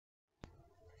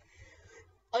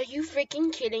Are you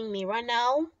freaking kidding me right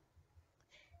now?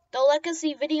 The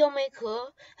legacy video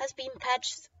maker has been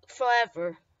patched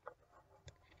forever.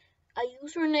 A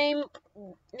username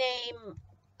name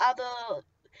other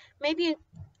maybe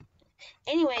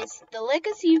anyways, the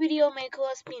legacy video maker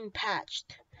has been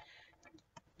patched.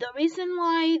 The reason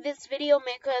why this video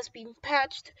maker has been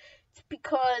patched is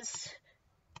because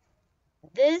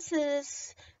this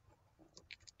is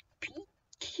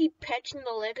keep patching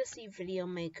the legacy video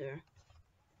maker.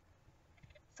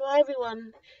 So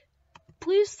everyone,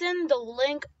 please send the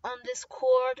link on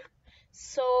Discord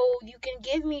so you can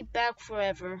give me back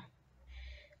forever.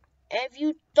 If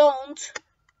you don't,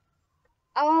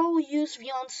 I'll use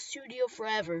Beyond Studio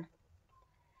forever.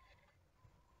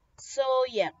 So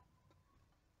yeah,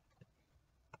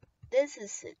 this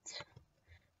is it.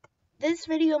 This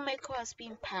video maker has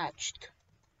been patched.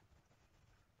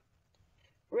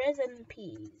 Rest in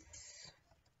peace.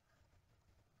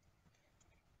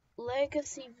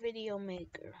 Legacy video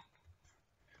maker.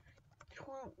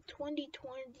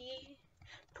 2020,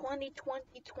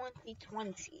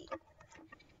 2020.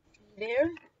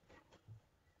 There.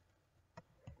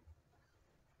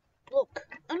 Look,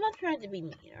 I'm not trying to be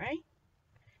mean, right?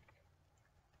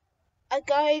 A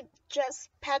guy just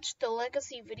patched the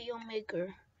legacy video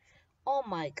maker. Oh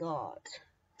my god.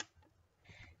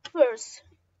 First,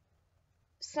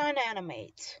 sign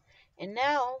animate. And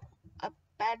now, a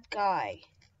bad guy.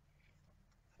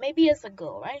 Maybe it's a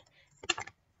girl, right?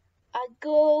 A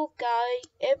girl guy.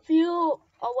 If you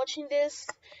are watching this,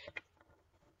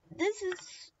 this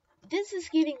is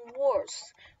getting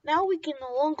worse. Now we can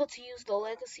no longer use the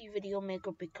legacy video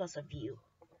maker because of you.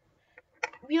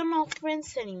 We are not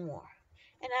friends anymore.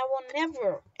 And I will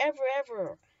never,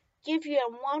 ever give you I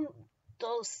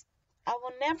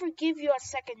will never give you a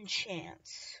second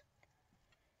chance.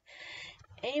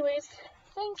 Anyways,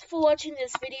 thanks for watching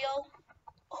this video.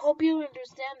 Hope you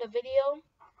understand the video.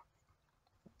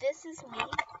 This is me,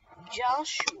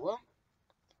 Joshua,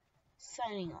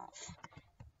 signing off.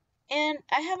 And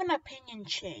I have an opinion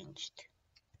changed.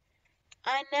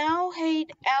 I now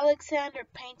hate Alexander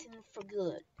Painton for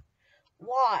good.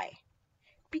 Why?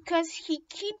 Because he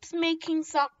keeps making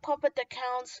Sockpuppet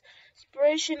accounts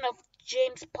inspiration of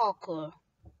James Parker.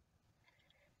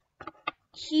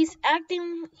 He's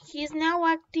now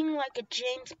acting like a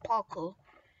James Parker.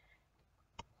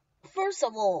 First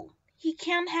of all, he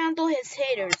can't handle his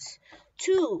haters.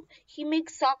 2, he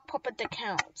makes Sockpuppet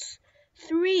accounts.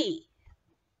 3,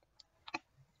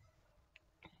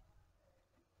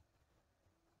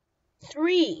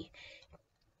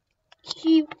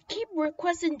 he keep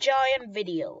requesting giant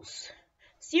videos.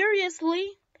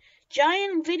 Seriously?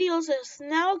 Giant videos is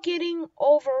now getting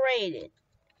overrated.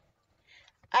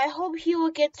 I hope he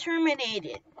will get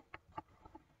terminated.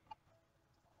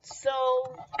 So,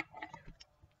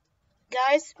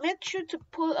 guys, make sure to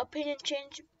put opinion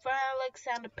change for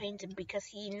Alexander Painton because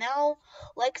he now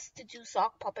likes to do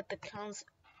Sockpuppet accounts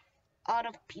out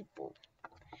of people.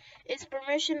 It's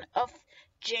permission of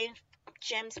James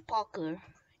Parker.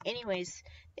 Anyways,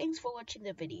 thanks for watching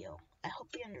the video. I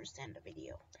hope you understand the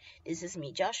video. This is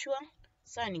me, Joshua,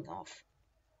 signing off.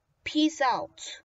 Peace out.